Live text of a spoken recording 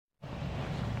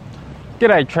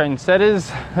G'day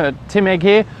trendsetters, Tim Egg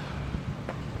here.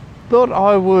 Thought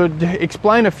I would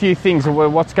explain a few things of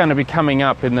what's going to be coming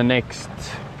up in the next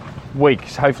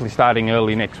weeks, hopefully starting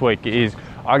early next week.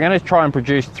 I'm going to try and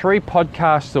produce 3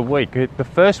 podcasts a week. The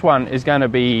first one is going to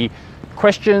be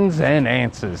questions and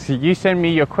answers. You send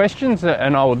me your questions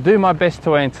and I will do my best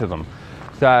to answer them.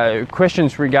 So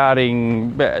questions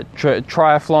regarding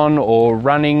triathlon or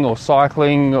running or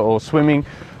cycling or swimming,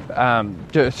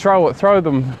 just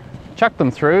chuck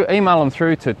them through, email them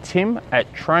through to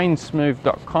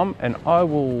tim@trainsmooth.com and I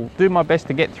will do my best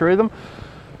to get through them.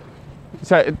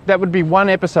 So that would be one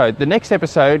episode. The next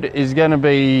episode is going to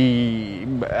be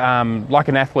like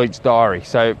an athlete's diary.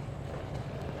 So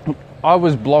I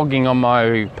was blogging on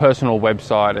my personal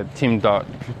website at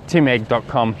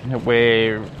timegg.com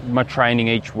where my training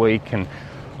each week, and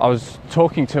I was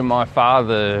talking to my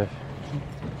father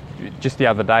just the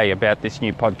other day about this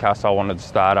new podcast I wanted to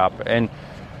start up, and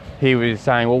he was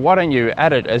saying, well, why don't you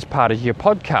add it as part of your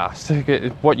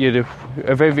podcast? What you do,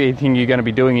 of everything you're going to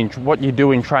be doing, what you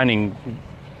do in training,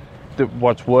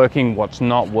 what's working, what's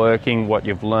not working, what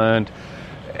you've learned,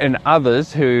 and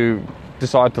others who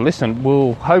decide to listen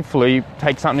will hopefully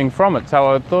take something from it.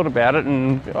 So I thought about it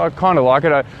and I kind of like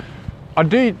it. I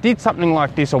did something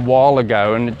like this a while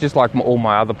ago, and just like all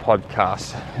my other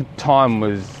podcasts, time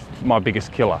was my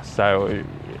biggest killer. So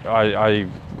I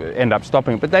end up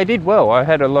stopping, but they did well. I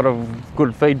had a lot of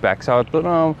good feedback, so I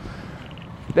thought,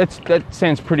 that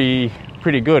sounds pretty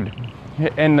good.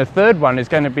 And the third one is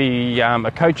going to be a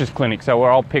coach's clinic, so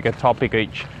where I'll pick a topic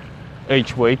each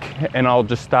week and I'll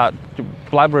just start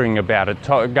blabbering about it,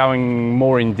 going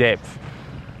more in depth,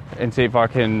 and see if I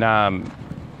can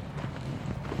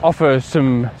offer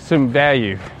some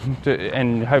value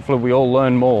and hopefully we all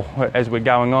learn more as we're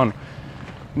going on.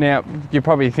 Now, you're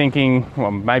probably thinking,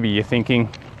 well, maybe you're thinking,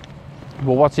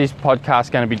 well, what's this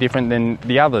podcast going to be different than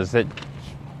the others that,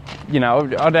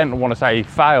 I don't want to say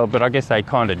failed, but I guess they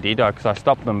kind of did because I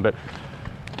stopped them. But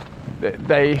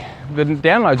the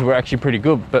downloads were actually pretty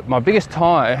good. But my biggest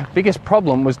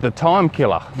problem was the time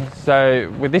killer.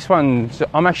 So with this one,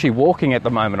 I'm actually walking at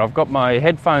the moment. I've got my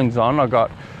headphones on. I'm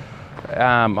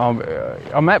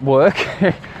at work.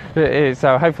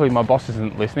 So hopefully my boss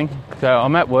isn't listening. So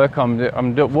I'm at work.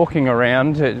 I'm walking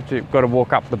around. Got to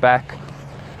walk up the back.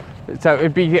 So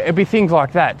it'd be things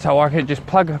like that. So I could just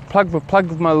plug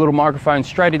my little microphone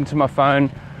straight into my phone.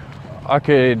 I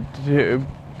could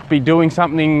be doing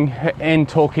something and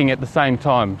talking at the same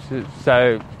time.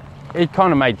 So it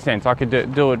kind of made sense. I could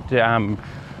do it.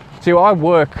 So I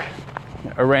work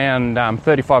around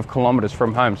 35 kilometres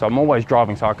from home. So I'm always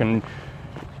driving. So I can,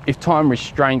 if time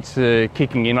restraints are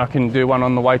kicking in, I can do one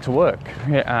on the way to work.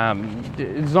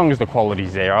 As long as the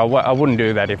quality's there. I wouldn't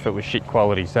do that if it was shit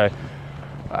quality. So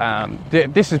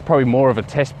this is probably more of a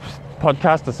test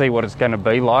podcast to see what it's going to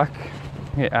be like.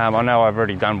 I know I've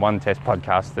already done one test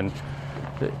podcast and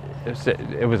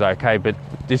it was okay, but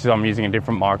I'm using a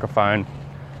different microphone.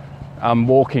 I'm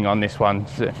walking on this one.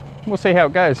 So we'll see how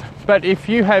it goes. But if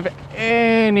you have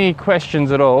any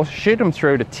questions at all, shoot them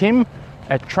through to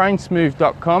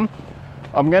tim@trainsmooth.com.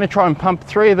 I'm going to try and pump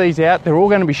 3 of these out. They're all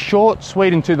going to be short,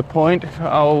 sweet, and to the point.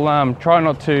 I'll try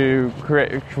not to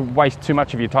waste too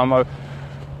much of your time.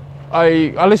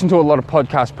 I listen to a lot of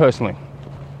podcasts personally,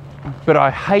 but I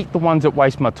hate the ones that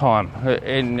waste my time.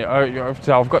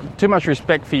 So I've got too much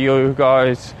respect for you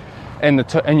guys and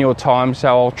your time, so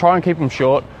I'll try and keep them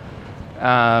short,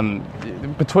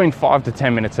 between 5 to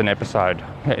 10 minutes an episode,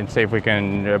 and see if we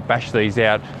can bash these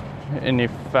out. And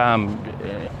if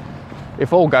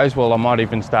all goes well, I might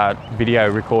even start video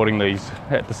recording these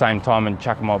at the same time and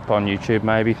chuck them up on YouTube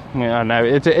maybe. I know,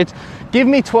 it's give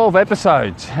me 12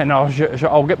 episodes and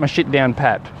I'll get my shit down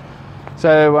pat.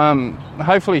 So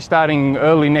hopefully starting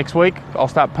early next week, I'll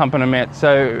start pumping them out.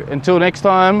 So until next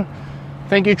time,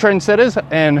 thank you trendsetters,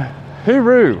 and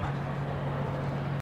hooroo!